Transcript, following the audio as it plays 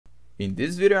In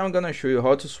this video, I'm gonna show you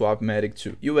how to swap MATIC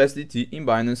to USDT in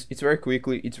Binance. It's very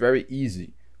quickly, it's very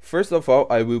easy. First of all,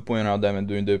 I will point out that I'm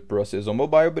doing the process on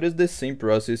mobile, but it's the same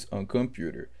process on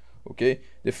computer. Okay,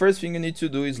 the first thing you need to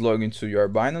do is log into your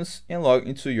Binance and log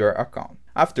into your account.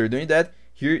 After doing that,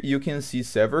 here you can see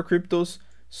several cryptos,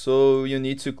 so you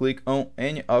need to click on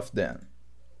any of them.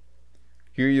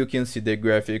 Here you can see the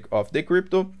graphic of the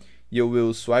crypto. You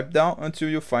will swipe down until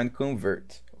you find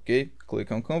convert. Okay,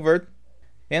 click on convert.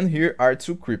 And here are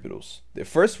two cryptos. The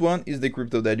first one is the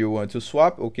crypto that you want to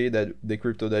swap, okay, that the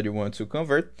crypto that you want to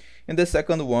convert. And the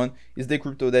second one is the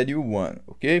crypto that you want,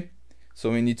 okay?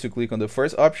 So we need to click on the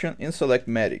first option and select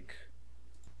MATIC.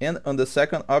 And on the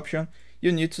second option,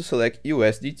 you need to select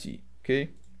USDT, okay?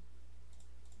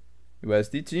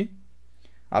 USDT.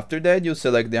 After that, you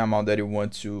select the amount that you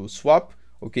want to swap,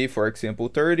 okay? For example,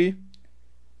 30.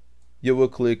 You will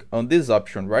click on this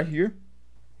option right here.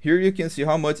 Here you can see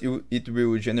how much it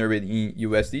will generate in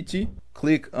USDT.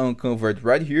 Click on convert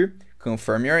right here,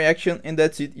 confirm your action, and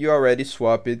that's it. You already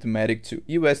swapped MATIC to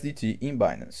USDT in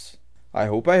Binance. I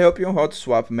hope I helped you on how to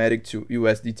swap MATIC to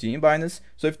USDT in Binance.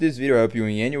 So if this video helped you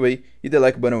in any way, hit the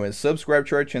like button and subscribe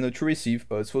to our channel to receive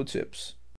useful tips.